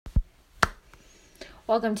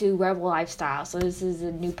Welcome to Rebel Lifestyle. So this is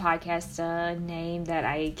a new podcast name that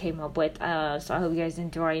I came up with. So I hope you guys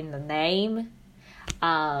enjoying the name.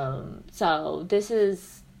 So this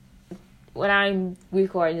is when I'm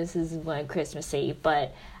recording. This is when Christmas Eve,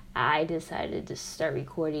 but I decided to start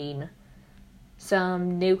recording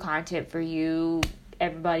some new content for you,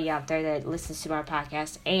 everybody out there that listens to my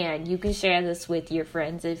podcast, and you can share this with your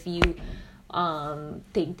friends if you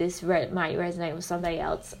think this might resonate with somebody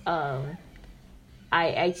else.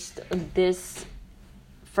 This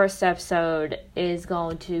first episode is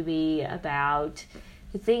going to be about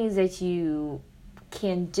the things that you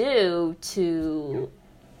can do to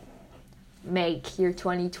make your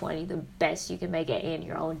 2020 the best you can make it in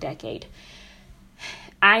your own decade.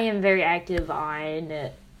 I am very active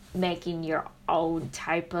on making your own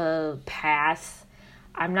type of path.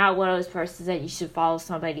 I'm not one of those persons that you should follow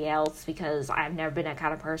somebody else because I've never been that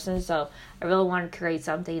kind of person. So I really want to create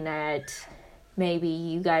something that maybe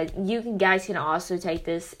you guys can also take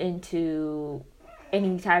this into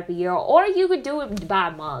any type of year, or you could do it by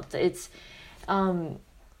month. It's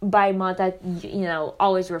by month that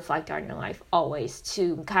always reflect on your life, always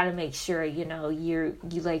to kind of make sure you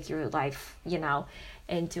like your life,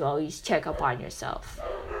 and to always check up on yourself.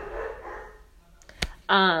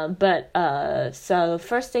 So the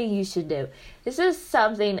first thing you should do, this is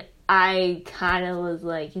something I kind of was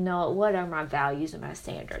like, what are my values and my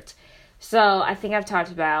standards? So I think I've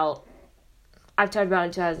talked about in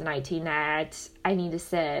 2019 that I need to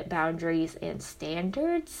set boundaries and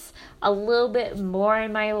standards a little bit more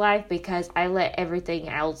in my life because I let everything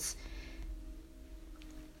else,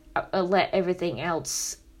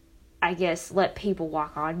 I guess, let people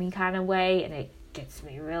walk on me kind of way, and it gets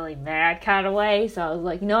me really mad kind of way. So I was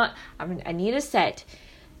like, you know what, I need to set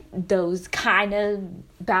those kind of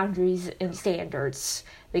boundaries and standards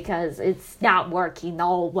because it's not working the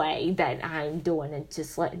whole way that I'm doing and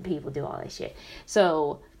just letting people do all that shit.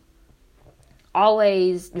 So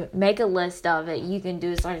always make a list of it. You can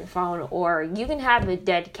do this on your phone, or you can have a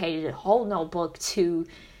dedicated whole notebook to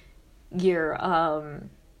your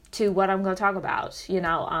to what I'm going to talk about.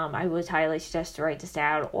 I would highly suggest to write this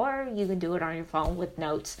down, or you can do it on your phone with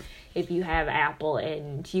notes if you have Apple,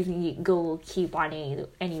 and you can Google Keep on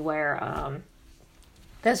anywhere.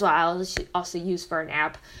 That's what I also use for an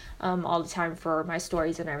app all the time for my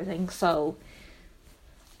stories and everything. So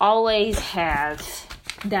always have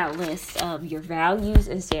that list of your values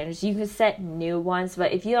and standards. You can set new ones,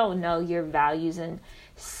 but if you don't know your values and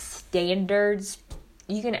standards,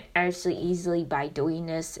 you can actually easily, by doing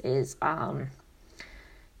this, is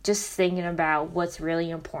just thinking about what's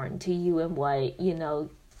really important to you and what,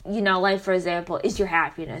 like, for example, is your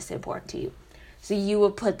happiness important to you? So you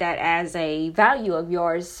would put that as a value of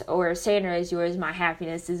yours, or a standard as yours. My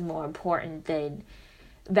happiness is more important than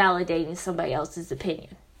validating somebody else's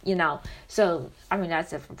opinion, So,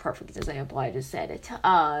 that's a perfect example. I just said it.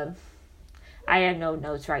 I have no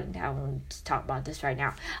notes written down to talk about this right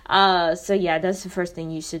now. So yeah, that's the first thing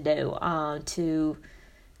you should do to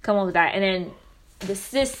come up with that. And then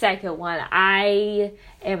this second one, I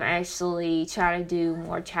am actually trying to do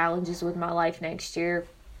more challenges with my life next year.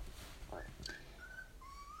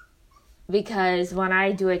 Because when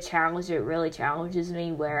I do a challenge, it really challenges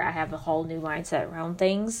me where I have a whole new mindset around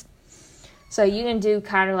things. So you can do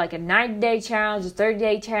kind of like a 90-day challenge, a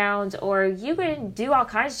 30-day challenge, or you can do all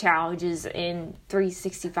kinds of challenges in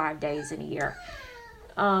 365 days in a year.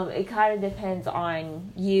 It kind of depends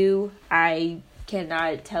on you. I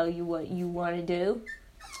cannot tell you what you want to do.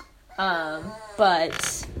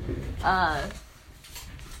 But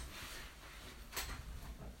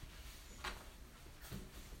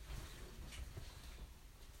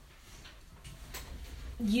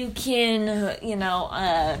you can,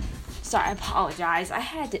 sorry, I apologize.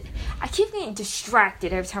 I keep getting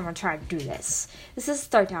distracted every time I try to do this. This is the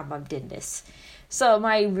third time I've done this. So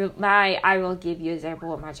I will give you an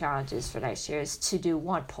example of what my challenge is for next year is to do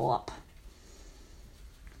 1 pull-up.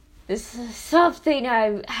 This is something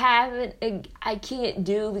I can't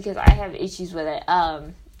do because I have issues with it.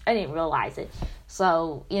 I didn't realize it.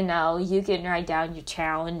 So, you can write down your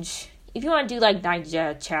challenge. If you want to do like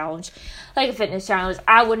 90-day challenge, like a fitness challenge,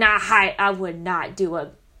 I would not do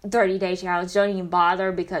a 30-day challenge. Don't even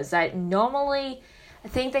bother, because that normally, I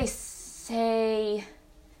think they say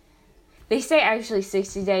actually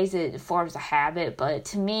 60 days it forms a habit, but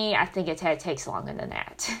to me, I think it takes longer than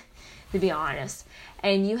that, to be honest.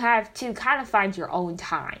 And you have to kind of find your own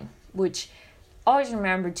time, which always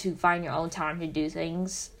remember to find your own time to do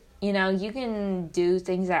things. You can do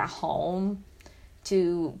things at home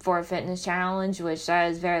for a fitness challenge, which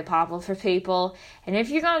that is very popular for people. And if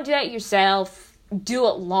you're going to do that yourself, do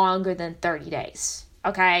it longer than 30 days.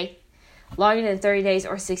 okay? Longer than 30 days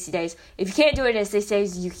or 60 days. If you can't do it in 60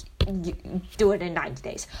 days, you do it in 90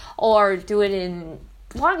 days. Or do it in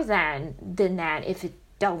longer than that if it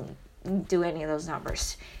don't do any of those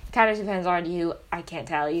numbers. It kind of depends on you. I can't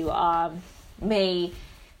tell you.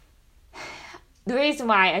 The reason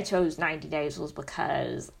why I chose 90 days was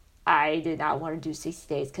because I did not want to do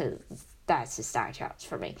 60 days because that's just not a challenge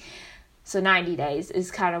for me. So 90 days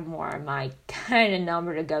is kind of more my kind of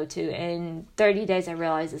number to go to. And 30 days I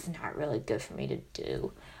realized it's not really good for me to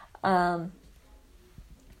do.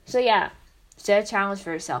 So yeah, set a challenge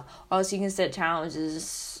for yourself. Also, you can set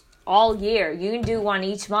challenges all year. You can do one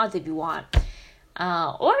each month if you want.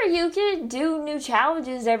 Or you can do new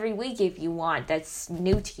challenges every week if you want. That's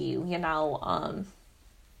new to you,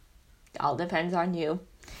 all depends on you.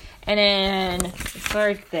 And then,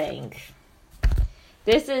 third thing.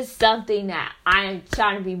 This is something that I am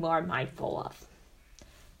trying to be more mindful of.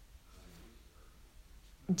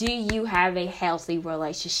 Do you have a healthy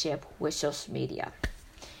relationship with social media?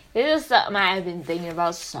 This is something I've been thinking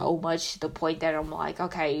about so much to the point that I'm like,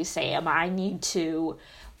 okay, Sam, I need to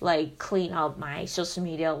clean up my social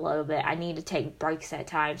media a little bit. I need to take breaks at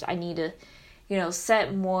times. I need to,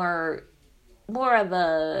 set more of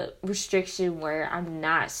a restriction where I'm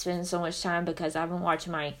not spending so much time, because I've been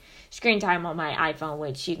watching my screen time on my iPhone,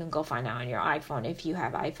 which you can go find out on your iPhone if you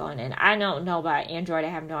have iPhone. And I don't know about Android. I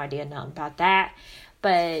have no idea nothing about that.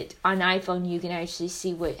 But on iPhone, you can actually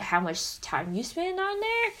see how much time you spend on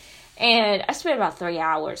there. And I spend about 3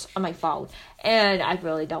 hours on my phone. And I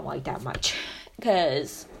really don't like that much.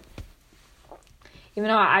 Because even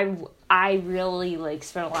though I really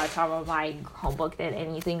spend a lot of time on my Chromebook than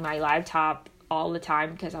anything, my laptop all the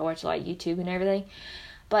time, because I watch YouTube and everything.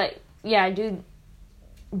 But yeah, do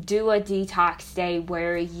a detox day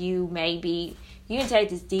where you can take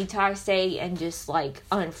this detox day and just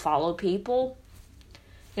unfollow people.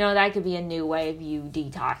 That could be a new way of you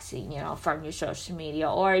detoxing, from your social media.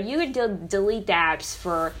 Or you could delete the apps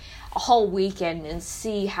for a whole weekend and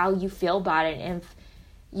see how you feel about it and,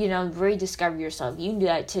 rediscover yourself. You can do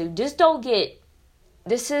that too. Just don't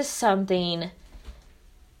this is something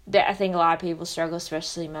that I think a lot of people struggle,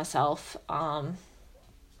 especially myself,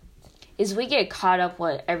 is we get caught up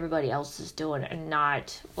what everybody else is doing and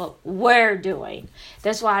not what we're doing.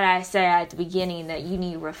 That's why I said at the beginning that you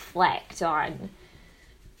need to reflect on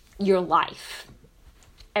your life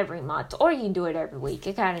every month, or you can do it every week.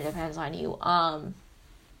 It kind of depends on you.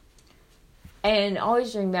 And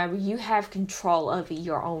always remember, you have control over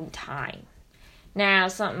your own time. Now,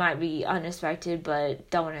 something might be unexpected,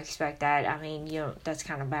 but don't expect that. I mean, that's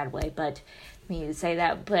kind of a bad way, but me to say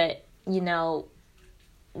that. But, find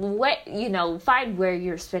where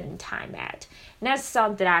you're spending time at. And that's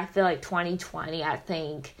something I feel like 2020, I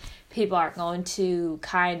think people are going to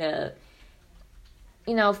kind of,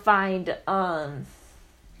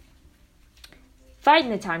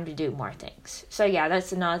 find the time to do more things. So yeah,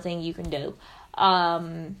 that's another thing you can do.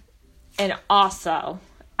 And also,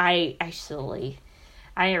 I didn't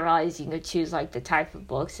realize you could choose the type of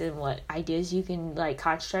books and what ideas you can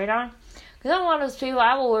concentrate on. Because I'm one of those people,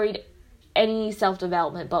 I will read any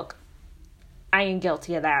self-development book. I am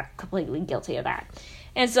guilty of that, completely guilty of that.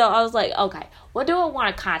 And so I was like, okay, what do I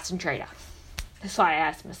want to concentrate on? That's why I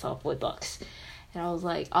asked myself with books. And I was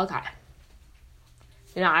like, okay.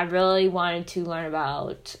 I really wanted to learn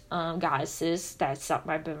about goddesses. That's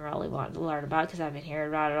something I've been really wanting to learn about because I've been hearing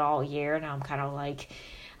about it all year. And I'm kind of I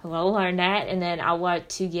want to learn that. And then I want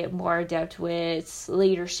to get more adept with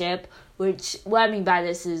leadership, which what I mean by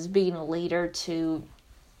this is being a leader to,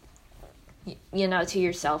 to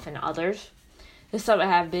yourself and others. It's something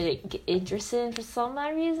I have been interested in for some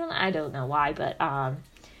odd reason. I don't know why, but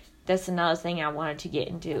that's another thing I wanted to get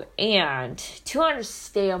into. And to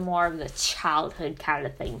understand more of the childhood kind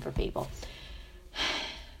of thing for people.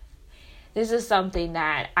 This is something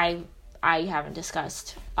that I haven't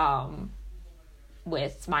discussed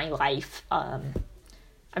with my life. I'm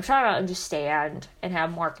trying to understand and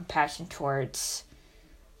have more compassion towards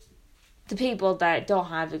the people that don't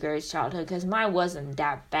have the greatest childhood, because mine wasn't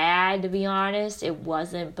that bad, to be honest. It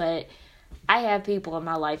wasn't, but I have people in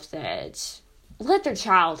my life that let their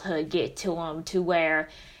childhood get to them to where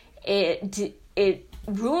it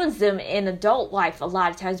ruins them in adult life a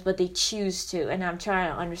lot of times, but they choose to, and I'm trying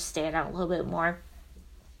to understand that a little bit more.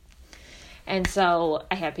 And so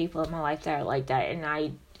I have people in my life that are like that, and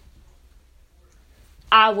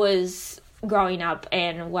I was growing up,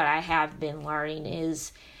 and what I have been learning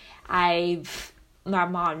is my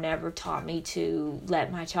mom never taught me to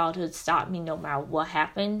let my childhood stop me no matter what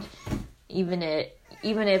happened. Even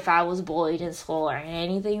if I was bullied in school or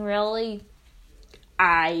anything really,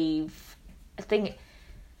 I think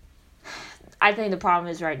I think the problem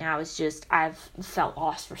is right now is just I've felt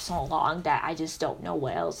lost for so long that I just don't know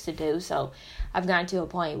what else to do. So I've gotten to a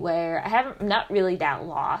point where I'm not really that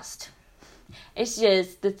lost. It's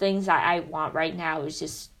just the things that I want right now is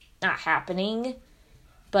just not happening.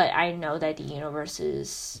 But I know that the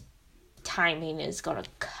universe's timing is going to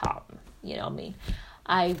come. You know what I mean?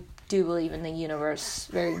 I do believe in the universe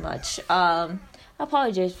very much. I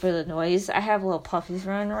apologize for the noise. I have little puppies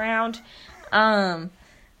running around.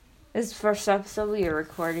 This is the first episode we are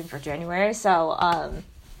recording for January. So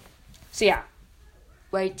yeah.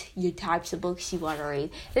 Write your types of books you want to read.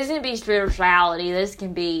 This can be spirituality. This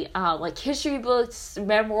can be like history books,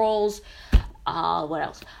 memoirs. What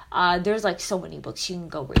else? There's like so many books you can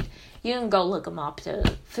go read. You can go look them up to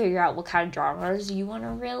figure out what kind of genres you want to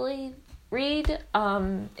really read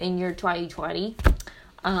in your 2020.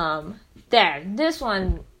 Then this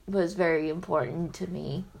one was very important to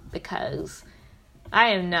me because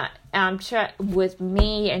with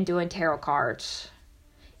me and doing tarot cards.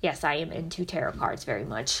 Yes, I am into tarot cards very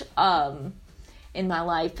much in my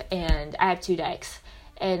life, and I have 2 decks.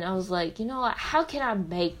 And I was like, you know what? How can I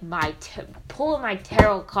make pulling my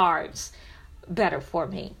tarot cards better for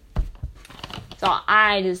me? So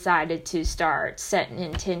I decided to start setting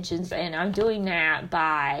intentions, and I'm doing that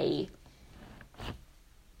by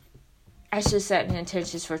setting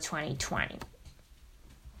intentions for 2020.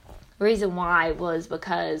 The reason why was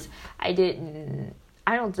because I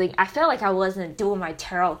felt like I wasn't doing my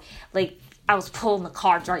tarot, like I was pulling the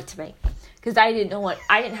cards right to me. Because I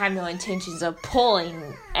didn't have no intentions of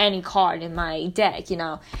pulling any card in my deck, you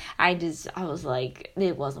know. I was like,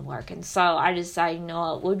 it wasn't working. So I decided, you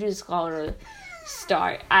know what, we'll just call it a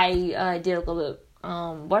start. I did a little bit,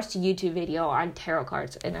 watched a YouTube video on tarot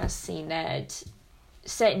cards, and I seen that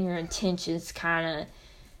setting your intentions kind of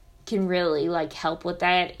can really, like, help with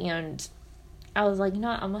that. And I was like, you know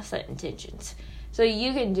what, I'm going to set intentions. So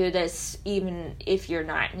you can do this even if you're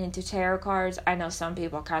not into tarot cards. I know some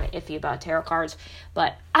people are kind of iffy about tarot cards,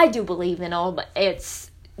 but I do believe in them. But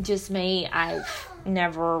it's just me. I've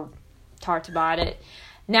never talked about it.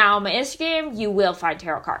 Now on my Instagram, you will find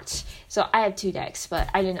tarot cards. So I have 2 decks, but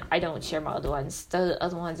I don't share my other ones. The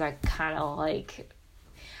other ones I kind of like.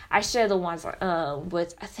 I share the ones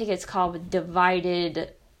with, I think it's called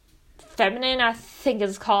Divided Feminine, I think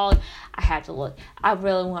it's called. I have to look. I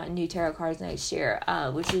really want new tarot cards next year,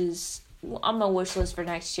 which is on my wish list for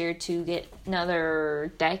next year to get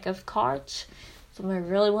another deck of cards. Something I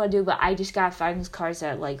really want to do, but I just gotta find those cards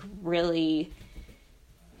that like really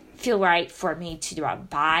feel right for me to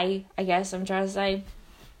buy, I guess I'm trying to say.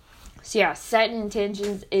 So yeah, setting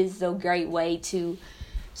intentions is a great way to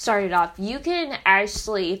start it off. You can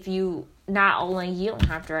actually, if you don't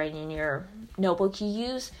have to write in your notebook you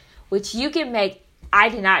use, which you can make. I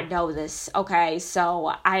did not know this, okay,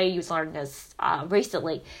 so I learned this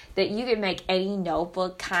recently, that you can make any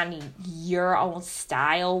notebook kind of your own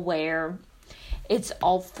style where it's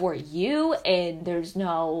all for you and there's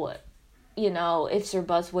no, ifs or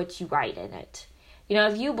buts what you write in it.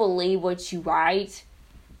 If you believe what you write,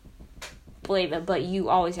 believe it, but you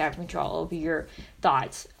always have control over your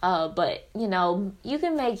thoughts. But, you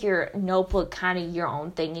can make your notebook kind of your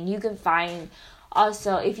own thing, and you can find.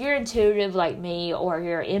 Also, if you're intuitive like me, or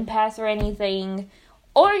you're an empath or anything,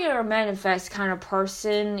 or you're a manifest kind of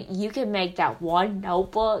person, you can make that one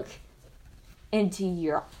notebook into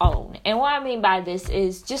your own. And what I mean by this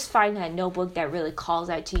is just find that notebook that really calls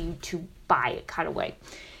out to you to buy it kind of way.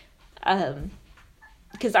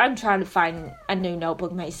 Because I'm trying to find a new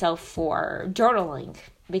notebook myself for journaling.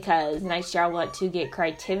 Because next year I want to get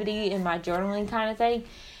creativity in my journaling kind of thing.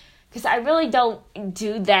 Because I really don't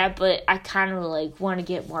do that, but I kind of want to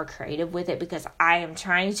get more creative with it because I am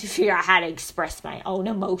trying to figure out how to express my own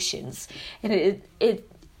emotions. And it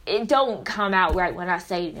don't come out right when I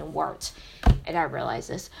say it in words. And I realize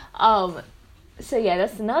this. So yeah,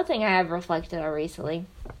 that's another thing I have reflected on recently,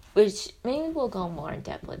 which maybe we'll go more in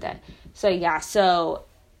depth with that. So yeah,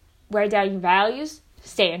 write down your values,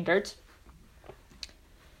 standards.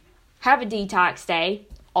 Have a detox day.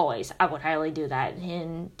 Always, I would highly do that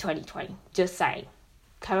in 2020. Just saying.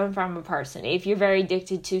 Coming from a person. If you're very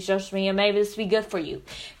addicted to social media, maybe this would be good for you.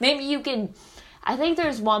 Maybe you can. I think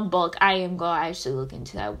there's one book. I am going to actually look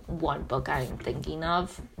into that one book I am thinking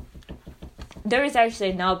of. There is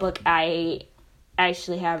actually another book I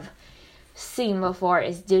actually have seen before.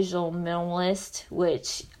 It's Digital Minimalist,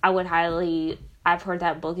 which I've heard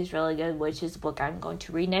that book is really good, which is a book I'm going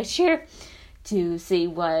to read next year to see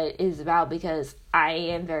what it's about, because I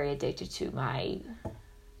am very addicted to my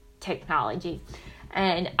technology.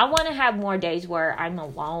 And I want to have more days where I'm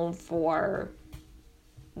alone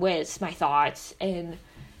with my thoughts and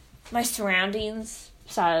my surroundings,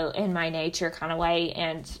 so in my nature kind of way,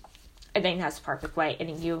 and I think that's the perfect way, and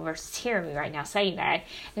the universe is hearing me right now saying that,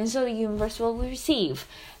 and so the universe will receive,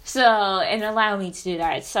 and allow me to do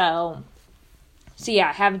that, so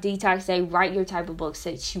yeah, have a detox day, write your type of books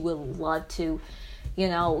that you would love to,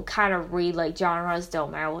 kind of read, like, genres,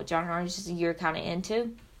 don't matter what genres you're kind of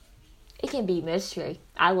into. It can be mystery.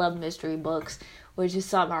 I love mystery books, which is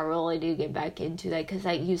something I really do get back into, that, because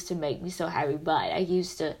that used to make me so happy, but I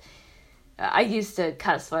used to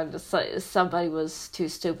cuss when somebody was too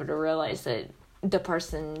stupid to realize that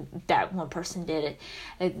that one person did it.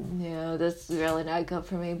 And, that's really not good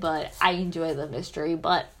for me, but I enjoy the mystery,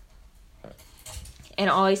 and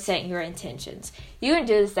always set your intentions. You can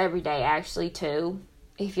do this every day, actually, too,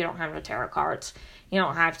 if you don't have no tarot cards. You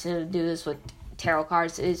don't have to do this with tarot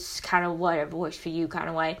cards. It's kind of whatever works for you kind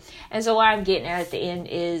of way. And so what I'm getting at the end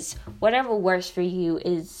is whatever works for you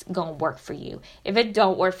is going to work for you. If it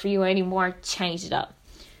don't work for you anymore, change it up.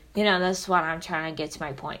 That's what I'm trying to get to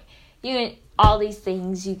my point. All these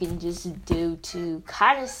things you can just do to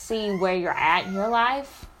kind of see where you're at in your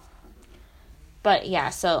life. But yeah,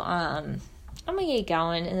 so I'm going to get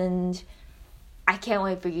going, and I can't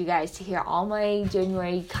wait for you guys to hear all my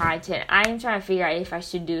January content. I am trying to figure out if I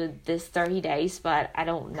should do this 30 days, but I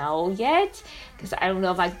don't know yet, because I don't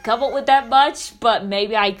know if I can come up with that much, but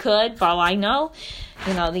maybe I could, for all I know.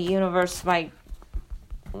 The universe might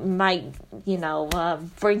bring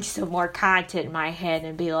some more content in my head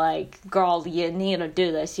and be like, girl, you need to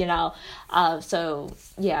do this, so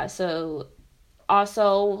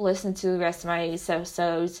also listen to the rest of my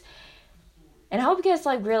episodes. And I hope you guys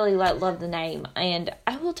really love the name. And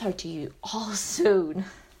I will talk to you all soon.